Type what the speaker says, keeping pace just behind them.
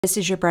This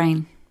is your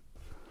brain.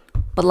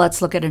 But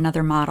let's look at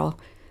another model.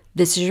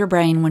 This is your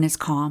brain when it's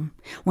calm.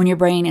 When your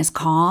brain is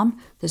calm,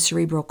 the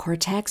cerebral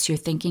cortex, your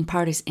thinking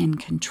part, is in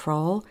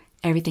control.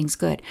 Everything's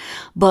good.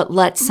 But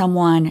let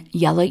someone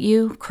yell at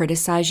you,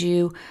 criticize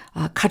you,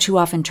 cut you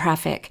off in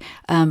traffic,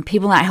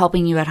 people not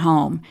helping you at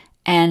home,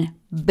 and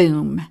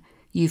boom,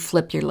 you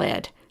flip your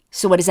lid.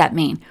 So what does that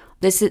mean?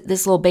 This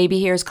little baby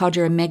here is called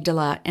your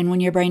amygdala, and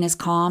when your brain is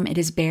calm, it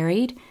is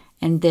buried,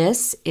 and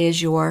this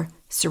is your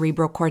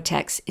cerebral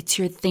cortex. It's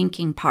your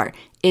thinking part.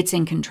 It's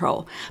in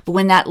control. But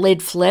when that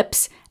lid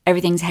flips,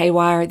 everything's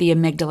haywire, the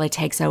amygdala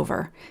takes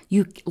over.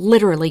 You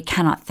literally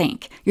cannot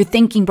think. Your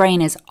thinking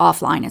brain is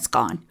offline, it's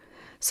gone.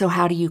 So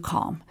how do you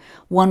calm?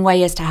 One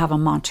way is to have a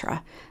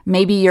mantra.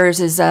 Maybe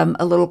yours is a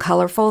little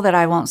colorful that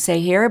I won't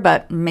say here,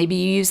 but maybe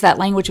you use that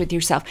language with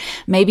yourself.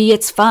 Maybe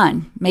it's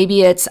fun.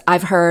 Maybe it's,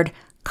 I've heard,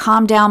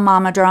 calm down,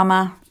 mama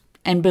drama,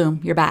 and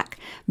boom, you're back.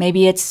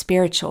 Maybe it's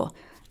spiritual.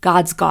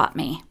 God's got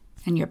me,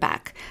 and you're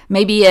back.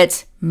 Maybe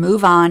it's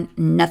move on,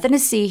 nothing to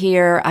see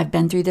here. I've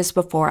been through this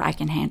before. I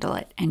can handle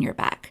it, and you're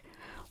back.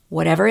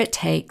 Whatever it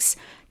takes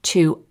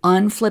to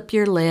unflip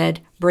your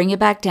lid, bring it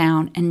back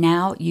down, and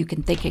now you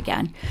can think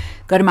again.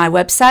 Go to my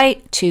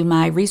website, to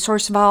my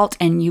resource vault,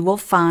 and you will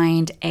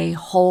find a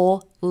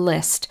whole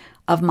list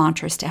of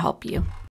mantras to help you.